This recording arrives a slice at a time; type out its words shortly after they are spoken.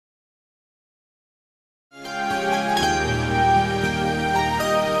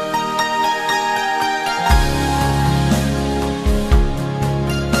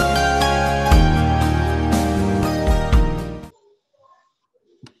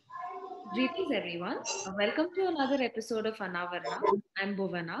Greetings, everyone. Welcome to another episode of Anaavarana. I'm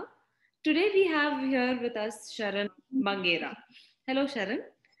Bhuvana. Today we have here with us Sharan Bangera. Hello, Sharan.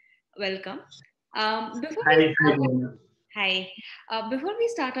 Welcome. Before we Hi, start, Bhuvan. hi. Before we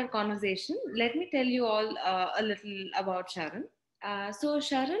start our conversation, let me tell you all a little about Sharan. So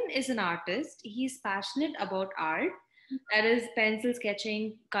Sharan is an artist. He's passionate about art, that is pencil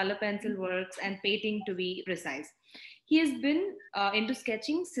sketching, color pencil works, and painting to be precise. He has been into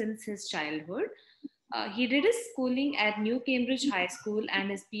sketching since his childhood. He did his schooling at New Cambridge High School and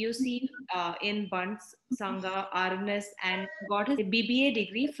his PUC in Bunts, Sangha, RNS, and got his BBA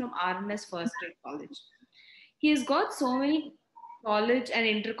degree from RNS First Grade College. He has got so many college and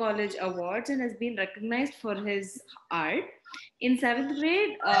inter-college awards and has been recognized for his art. In seventh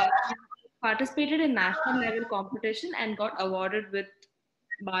grade, he participated in national level competition and got awarded with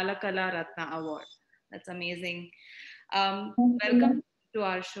Balakala Ratna Award. That's amazing. Welcome to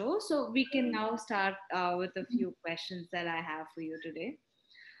our show. So we can now start with a few questions that I have for you today.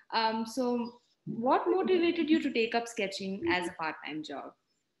 What motivated you to take up sketching as a part-time job?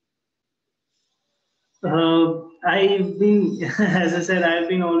 I've been, as I said, I've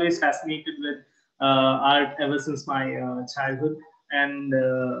been always fascinated with art ever since my childhood, and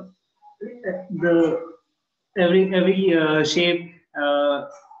the every shape,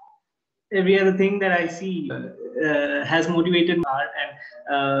 every other thing that I see has motivated my art,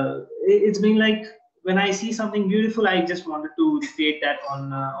 and it's been like when I see something beautiful, I just wanted to recreate that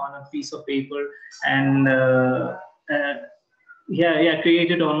on a piece of paper and. Uh, yeah,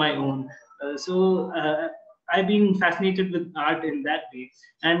 created on my own. So I've been fascinated with art in that way,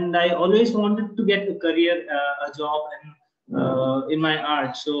 and I always wanted to get a career, a job in my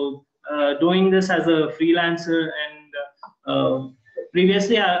art. So doing this as a freelancer, and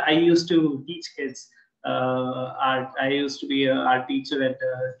previously I used to teach kids art. I used to be an art teacher at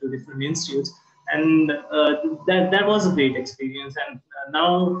two different institutes, and that was a great experience. And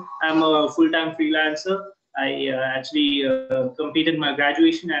now I'm a full-time freelancer. I actually completed my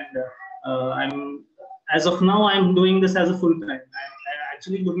graduation, and I'm as of now I'm doing this as a full time. I'm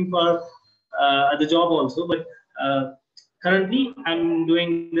actually looking for the job also, but currently I'm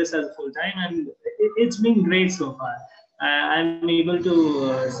doing this as a full time, and it's been great so far. I'm able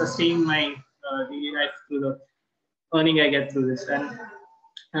to sustain my daily life through the earning I get through this, and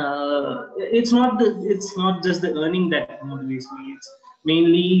it's not just the earning that motivates me. It's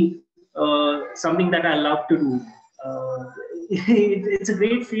mainly something that I love to do. It's a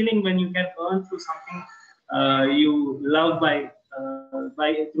great feeling when you can earn through something you love by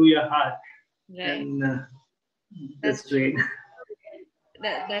through your heart, Right. and that's That's great. true.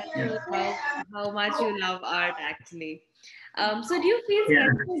 That shows how much you love art, actually. So, do you feel Yeah,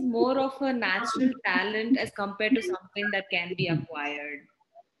 sketching is more of a natural talent as compared to something that can be acquired?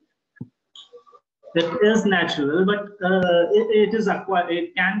 that is natural, but it is acquired.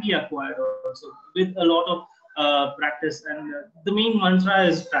 It can be acquired also with a lot of practice, and the main mantra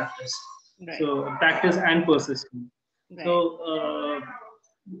is practice. Right. So practice and persistence. So Right.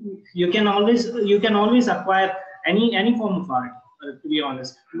 you can always acquire any form of art, to be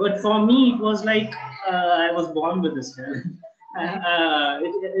honest. But for me, it was like I was born with this talent. Right.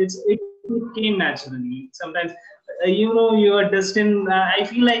 It came naturally. Sometimes you are destined. I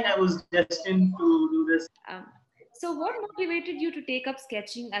feel like I was destined to do this. Um, so, what motivated you to take up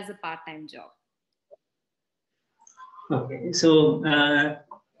sketching as a part-time job? Okay, so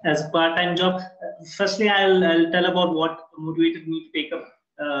as a part-time job, firstly I'll tell about what motivated me to take up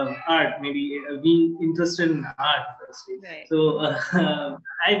art, maybe being interested in art firstly. Right. So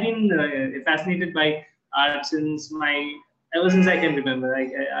I've been fascinated by art ever since I can remember.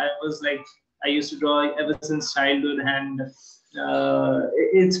 I was like I used to draw ever since childhood, and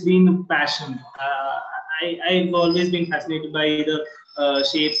it's been a passion. I've always been fascinated by the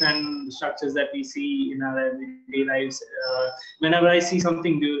shapes and structures that we see in our everyday lives. Whenever I see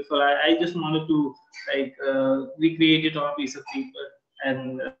something beautiful, I just wanted to like recreate it on a piece of paper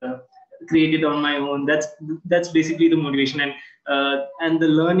and create it on my own. That's basically the motivation, and the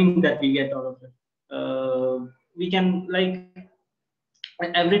learning that we get out of it. We can like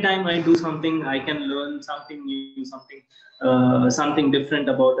every time I do something, I can learn something new, something different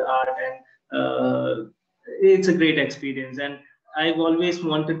about the art, and it's a great experience. And I've always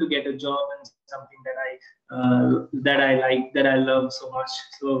wanted to get a job in something that I like, that I love so much.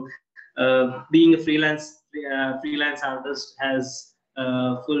 So being a freelance artist has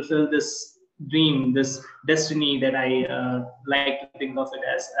fulfilled this dream, this destiny that I like to think of it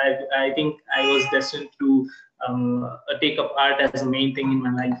as. I think I was destined to take up art as a main thing in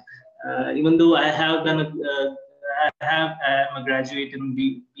my life. Even though I have I'm a graduate in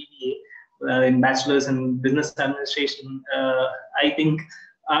BBA, in bachelor's in business administration. I think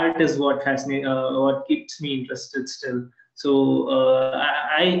art is what keeps me interested still. So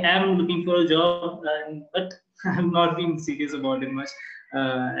I am looking for a job, but I'm not being serious about it much.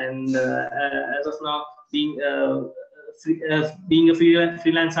 And as of now, being a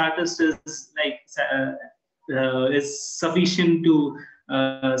freelance artist is like is sufficient to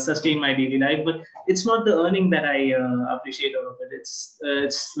sustain my daily life. But it's not the earning that I appreciate out of it.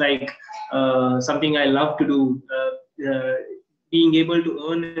 It's like something I love to do. Being able to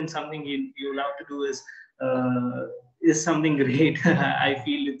earn in something you love to do is something great. I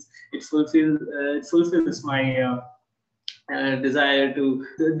feel it fulfills my desire to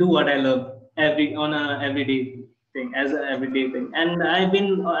do what I love on a everyday thing as an everyday thing. And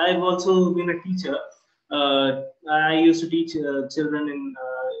I've also been a teacher. I used to teach children in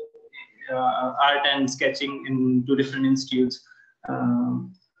art and sketching in two different institutes.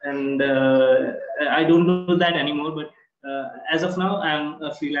 And I don't do that anymore, but as of now, I'm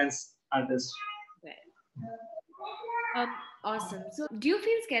a freelance artist. Awesome. So, do you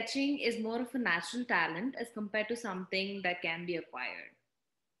feel sketching is more of a natural talent as compared to something that can be acquired?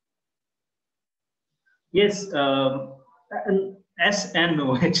 Yes, yes and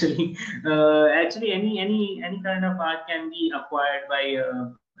no. Actually, any kind of art can be acquired by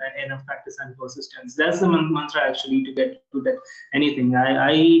enough practice and persistence. That's the mantra actually to get good at anything.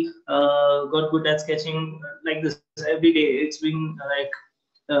 I got good at sketching like this every day. It's been like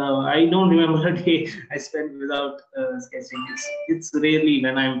I don't remember a day I spent without sketching. It's rarely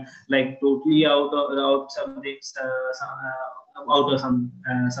when I'm like totally out something out or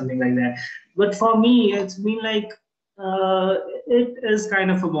something like that. But for me, it's been like it is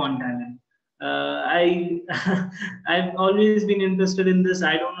kind of a born talent. I I've always been interested in this.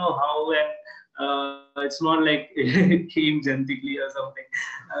 I don't know how, and it's not like it came genetically or something.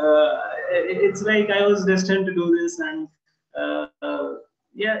 It's like I was destined to do this, and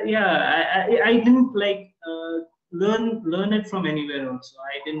I didn't like learn it from anywhere. Also,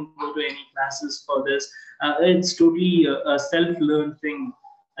 I didn't go to any classes for this. It's totally a self-learned thing,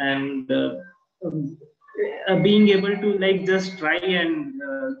 and um, being able to like just try and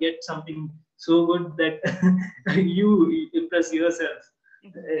get something so good that you impress yourself.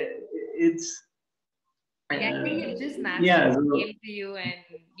 It's Yeah, I think it just yeah. naturally So, came to you, and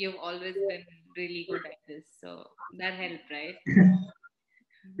you've always been really good at this. So that helped, right?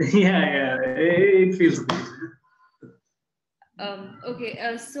 yeah, it feels good.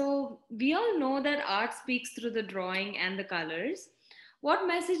 Okay, so we all know that art speaks through the drawing and the colors. What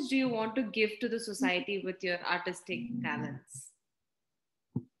message do you want to give to the society with your artistic talents?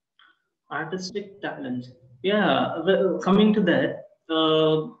 Artistic talent. Yeah, well, coming to that,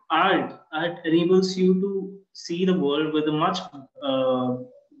 art enables you to see the world with a much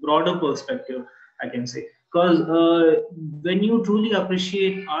broader perspective, I can say. Because when you truly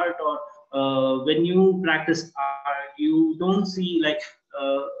appreciate art, or when you practice art, you don't see like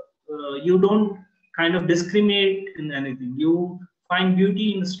you don't kind of discriminate in anything. You find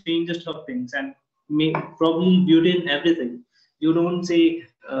beauty in the strangest of things, and probably beauty in everything. You don't say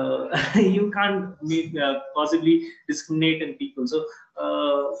you can't possibly discriminate in people. So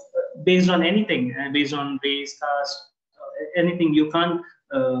based on anything, based on race, caste, anything, you can't.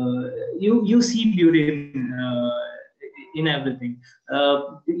 You see beauty in everything.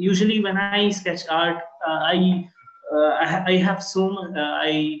 Usually, when I sketch art, I have so much.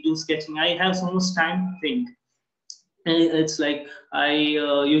 I do sketching. I have so much time to think. It's like I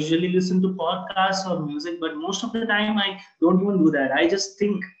usually listen to podcasts or music, but most of the time I don't even do that. I just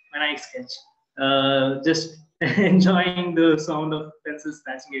think when I sketch, just enjoying the sound of pencil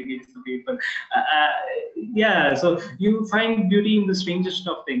scratching against the paper. Yeah, so you find beauty in the strangest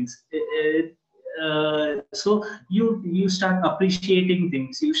of things. So you start appreciating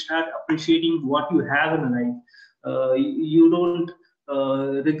things. You start appreciating what you have in life. You don't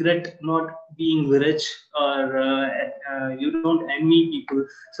regret not being rich, or you don't envy people.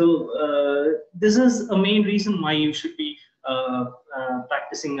 So this is a main reason why you should be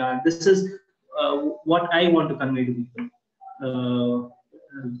practicing art. This is what I want to convey to people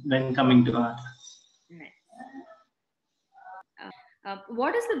when coming to art. Nice.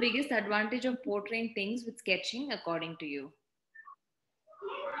 What is the biggest advantage of portraying things with sketching, according to you?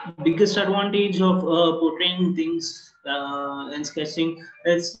 Biggest advantage of portraying things and sketching,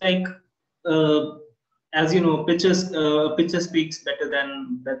 it's like uh, as you know, picture speaks better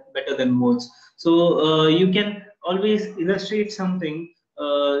than words. So you can always illustrate something.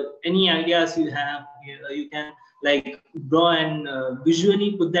 Any ideas you have, you can like draw and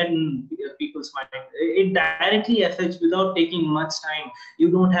visually put that in people's mind. It directly affects without taking much time. You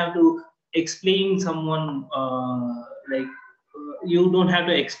don't have to explain someone you don't have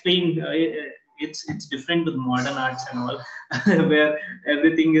to explain. It's different with modern arts and all, where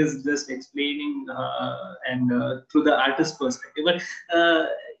everything is just explaining and through the artist perspective. But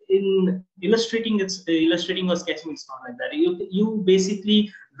in illustrating, it's illustrating or sketching. It's not like that. You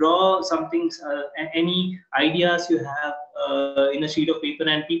basically draw something, any ideas you have in a sheet of paper,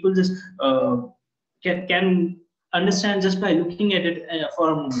 and people just can understand just by looking at it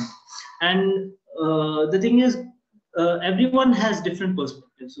for a moment. And the thing is, everyone has different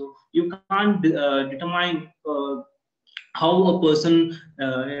perspectives, so you can't determine how a person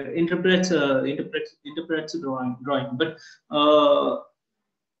interprets a drawing. But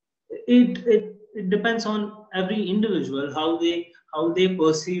it depends on every individual, how they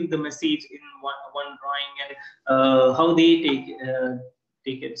perceive the message in one drawing, and how they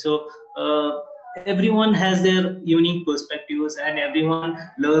take it. So everyone has their unique perspectives, and everyone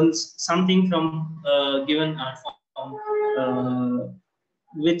learns something from given art form,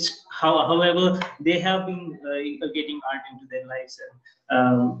 which however they have been getting art into their lives.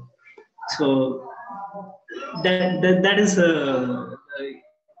 And so that is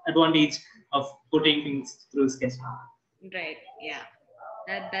advantage of putting things through sketching. Right. Yeah.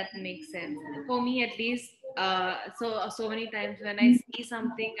 That makes sense for me, at least. So many times when I see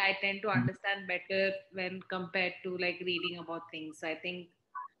something, I tend to understand better when compared to like reading about things. So I think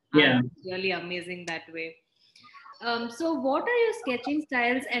art Yeah. is really amazing that way. So what are your sketching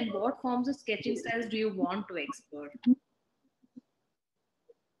styles, and what forms of sketching styles do you want to explore?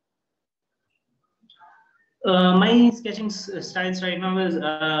 My sketching styles right now is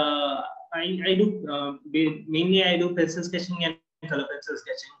I do mainly I do pencil sketching and color pencil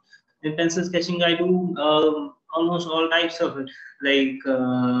sketching. In pencil sketching, I do almost all types of it, like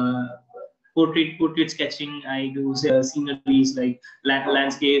portrait sketching. I do sceneries like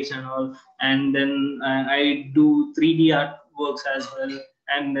landscapes and all, and then I do 3D artworks as well,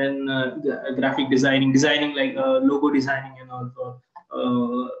 and then graphic designing like logo designing and all. For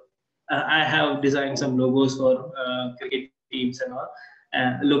I have designed some logos for cricket teams and all,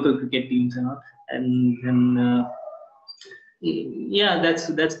 local cricket teams and all, and then yeah,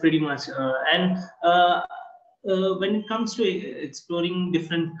 that's pretty much. And when it comes to exploring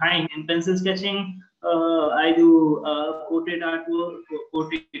different kind in pencil sketching, I do portrait artwork,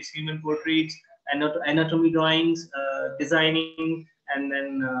 portraits, human portraits, anatomy drawings, designing, and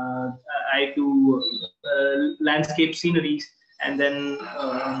then I do landscape sceneries, and then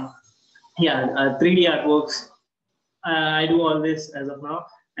yeah, 3D artworks. I do all this as of now,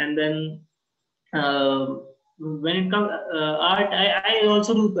 and then uh, when it comes art, I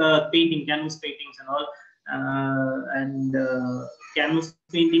also do painting, canvas paintings and all, and canvas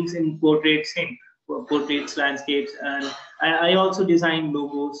paintings in portraits, same portraits, landscapes, and I also design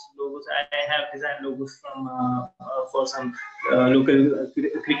logos. I have designed logos from for some local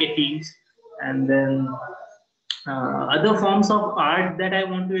cricket teams, and then other forms of art that I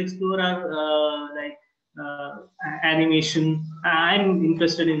want to explore are like animation. I'm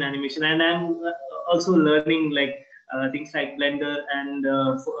interested in animation, and I'm also learning like things like Blender and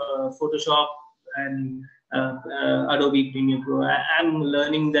Photoshop and Adobe Premiere Pro. I'm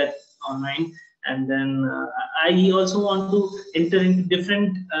learning that online, and then I also want to enter into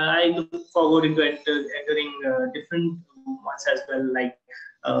different. I look forward into entering different ones as well, like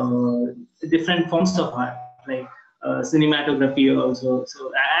different forms of art, like cinematography also.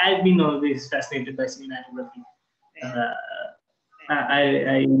 So I've been always fascinated by cinematography. Uh,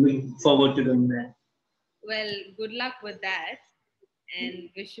 I look forward to doing that. Well, good luck with that, and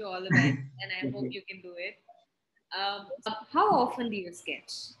wish you all the best. And I hope you can do it. How often do you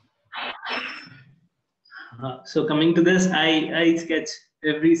sketch? So coming to this, I sketch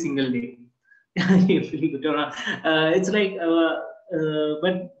every single day. It's like,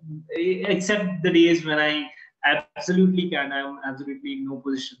 but except the days when I absolutely can, I'm absolutely in no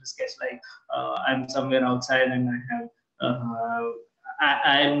position to sketch. Like I'm somewhere outside and I have,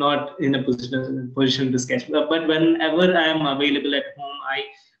 I am not in a position to sketch. But whenever I am available at home,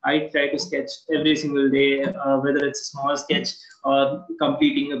 I try to sketch every single day, whether it's a small sketch or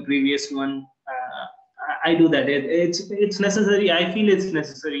completing a previous one. I do that. It's necessary. I feel it's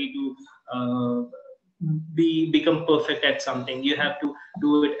necessary to become perfect at something. You have to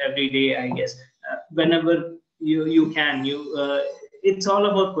do it every day, I guess. Whenever you can, it's all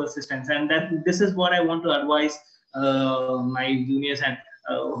about persistence, and that this is what I want to advise my juniors and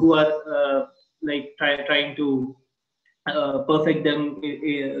who are like trying to perfect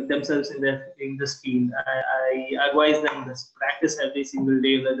themselves in this field. I advise them this: practice every single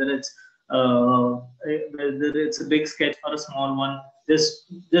day, whether it's a big sketch or a small one. just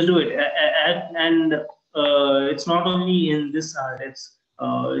do it. And it's not only in this art. It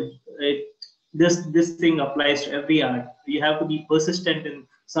this thing applies to every art. You have to be persistent in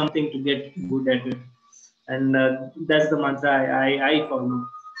something to get good at it, and that's the mantra I follow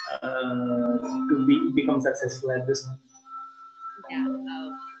become successful at this. Yeah,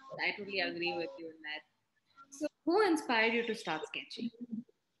 I totally agree with you in that. So, who inspired you to start sketching?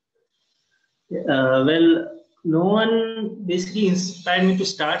 Well, no one basically inspired me to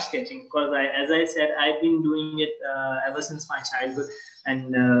start sketching because as I said, I've been doing it ever since my childhood,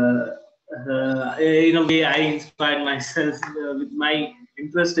 and in a way, I inspired myself with my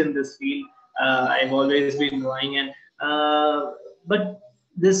interest in this field. I've always been drawing, but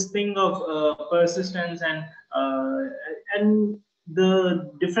this thing of persistence and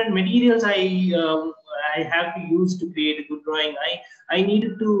the different materials I have to use to create a good drawing. I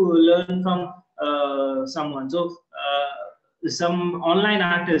needed to learn from someone. So some online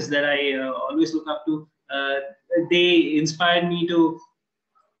artists that I always look up to, they inspired me to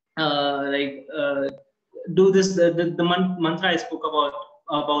like do this the mantra I spoke about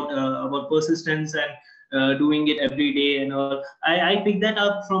persistence and doing it every day and all. I picked that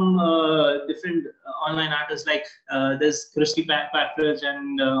up from different online artists like there's Kruthi Nagaraj,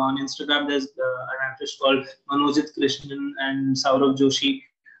 and on Instagram there's an artist called Manojit Krishnan and Saurav Joshi,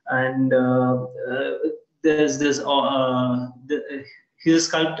 and there's this he's a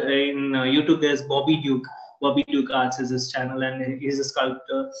sculptor in YouTube. There's Bobby Duke Arts is his channel, and he's a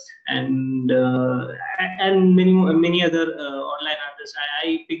sculptor, and many other online artists.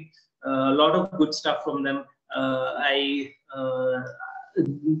 I picked a lot of good stuff from them. I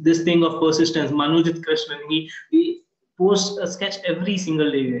This thing of persistence. Manojit Krishnan, he posts a sketch every single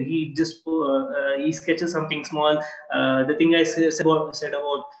day. He sketches something small. The thing I said about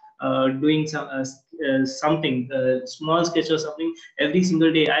doing something small sketch or something every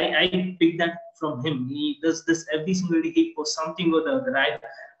single day. I pick that from him. He does this every single day. He posts something or the other. I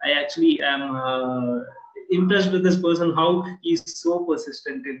actually am impressed with this person, how he's so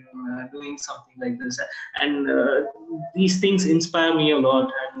persistent in doing something like this, and these things inspire me a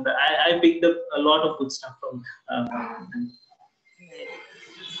lot, and I picked up a lot of good stuff from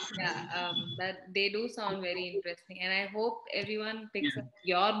Yeah, that they do sound very interesting, and I hope everyone picks up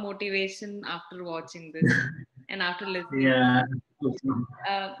your motivation after watching this and after listening. yeah.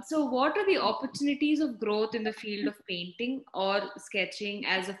 So, what are the opportunities of growth in the field of painting or sketching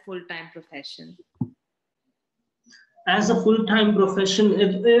as a full-time profession? As a full-time profession,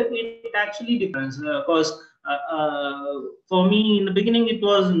 it actually depends because for me in the beginning it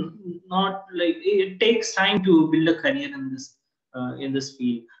was not like it takes time to build a career in this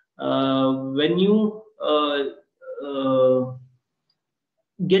field. When you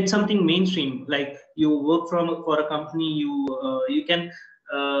get something mainstream, like you work for a company, uh, you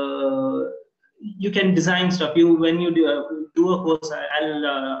can design stuff. You when you do a course,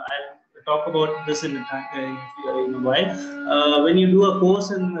 I'll talk about this in a while. When you do a course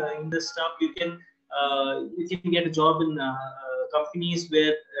in this stuff, you can get a job in companies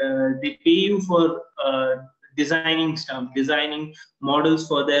where they pay you for designing stuff, designing models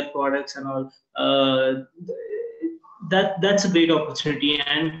for their products and all. That's a great opportunity,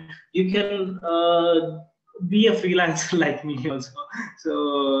 and you can be a freelancer like me also.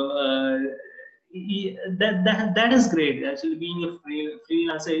 So that is great. Actually, being a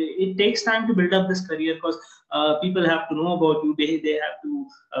freelancer, it takes time to build up this career because people have to know about you. They have to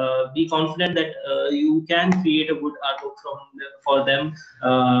be confident that you can create a good artwork for them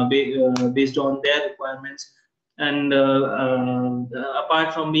based on their requirements. And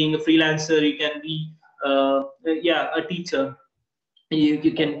apart from being a freelancer, you can be a teacher.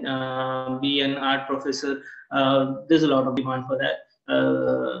 You can be an art professor. There's a lot of demand for that,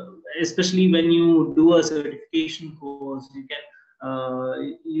 especially when you do a certification course. You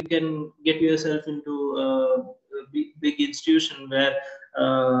can get yourself into a big institution where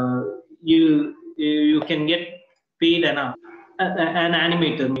you can get paid enough. An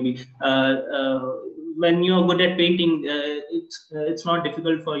animator maybe. When you're good at painting, it's not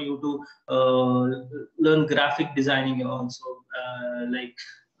difficult for you to learn graphic designing also, like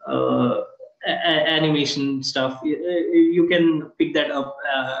animation stuff. You can pick that up.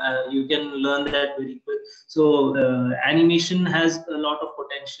 You can learn that very quick. So animation has a lot of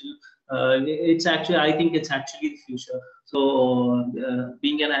potential. I think it's actually the future. So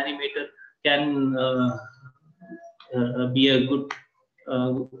being an animator can be a good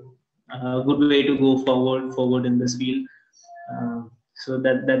way to go forward in this field. So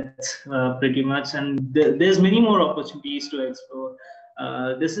that's pretty much, and there's many more opportunities to explore.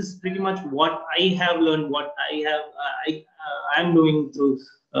 This is pretty much what I have learned, what I'm doing through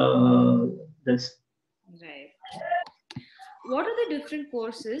this. Right. What are the different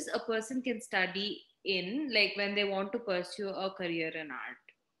courses a person can study in, like when they want to pursue a career in art?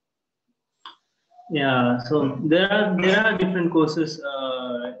 Yeah, so there are different courses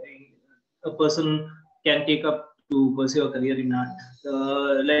a person can take up to pursue a career in art.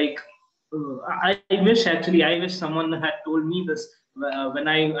 Like I wish actually I wish someone had told me this when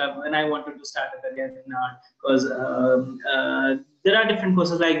I wanted to start a career in art, because there are different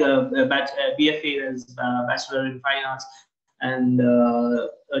courses like BFA is Bachelor in Fine Arts, and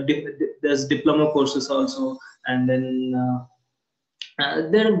there's diploma courses also, and then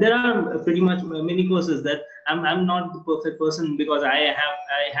there are pretty much many courses that I'm not the perfect person, because I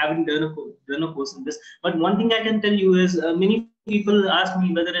haven't done a course in this. But one thing I can tell you is many people ask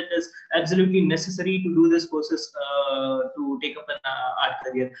me whether it is absolutely necessary to do this courses to take up an art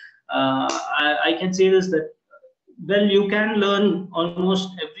career. I can say this, that well, you can learn almost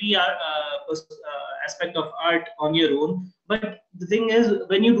every aspect of art on your own, but the thing is,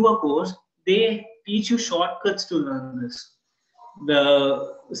 when you do a course, they teach you shortcuts to learn this.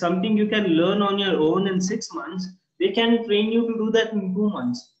 The something you can learn on your own in 6 months, they can train you to do that in 2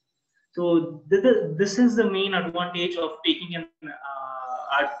 months. So this is the main advantage of taking an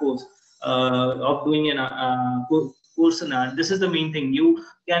art course, of doing an course in art. This is the main thing. You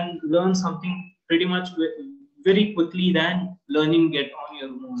can learn something pretty much very quickly than learning it on your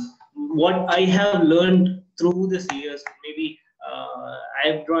own. What I have learned through this years, maybe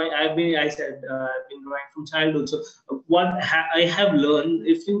I said I've been drawing from childhood. So I have learned,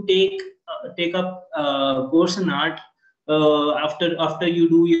 if you take up course in art after you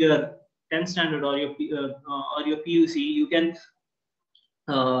do your 10th standard or your PUC, you can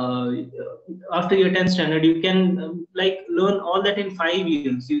uh, after your 10th standard, you can like learn all that in 5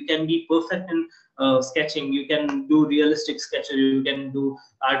 years. You can be perfect in sketching. You can do realistic sketches. You can do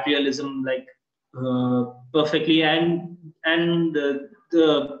art realism like perfectly. And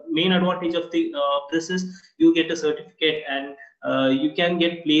the main advantage of this is you get a certificate, and you can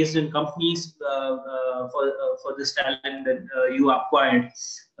get placed in companies for this talent that you acquired.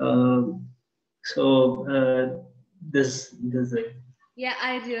 Uh, so this is Yeah,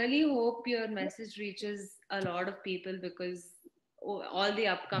 I really hope your message reaches a lot of people, because all the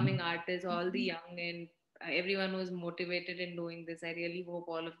upcoming artists, all the young, and everyone who's motivated in doing this, I really hope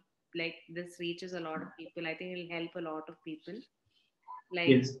all of like this reaches a lot of people. I think it'll help a lot of people like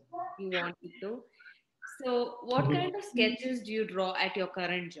yes. you want it to. So, what kind of Mhm. sketches do you draw at your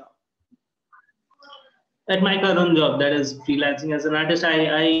current job? At my current job, that is freelancing as an artist,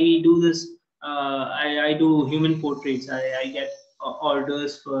 I do this. I do human portraits. I get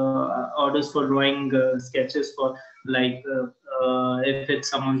orders for drawing sketches for, like if it's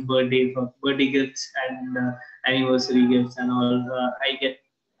someone's birthday, for birthday gifts and anniversary gifts and all. I get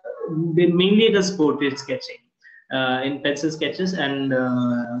mainly it is portrait sketching in pencil sketches, and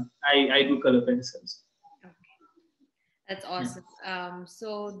I do color pencils. Okay, that's Yeah. awesome.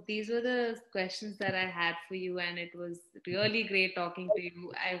 So these were the questions that I had for you, and it was really great talking to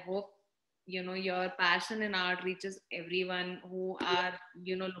you. I hope your passion in art reaches everyone who are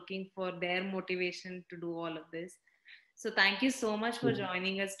looking for their motivation to do all of this. So thank you so much for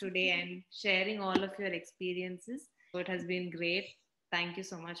joining us today and sharing all of your experiences. It has been great. Thank you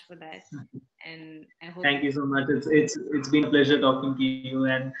so much for that. And I hope Thank you so much. It's been a pleasure talking to you,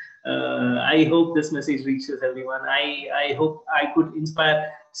 and I hope this message reaches everyone. I hope I could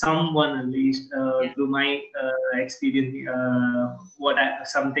inspire someone at least yeah, through my experience.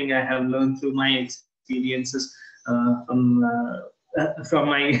 Something I have learned through my experiences from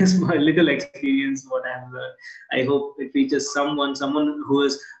my small little experience. What I have learned. I hope it reaches someone who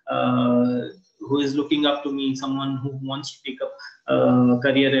is looking up to me, someone who wants to take up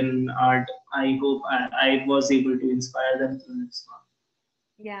career in art. I hope I was able to inspire them through this one.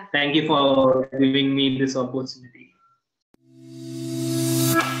 yeah. Thank you for giving me this opportunity.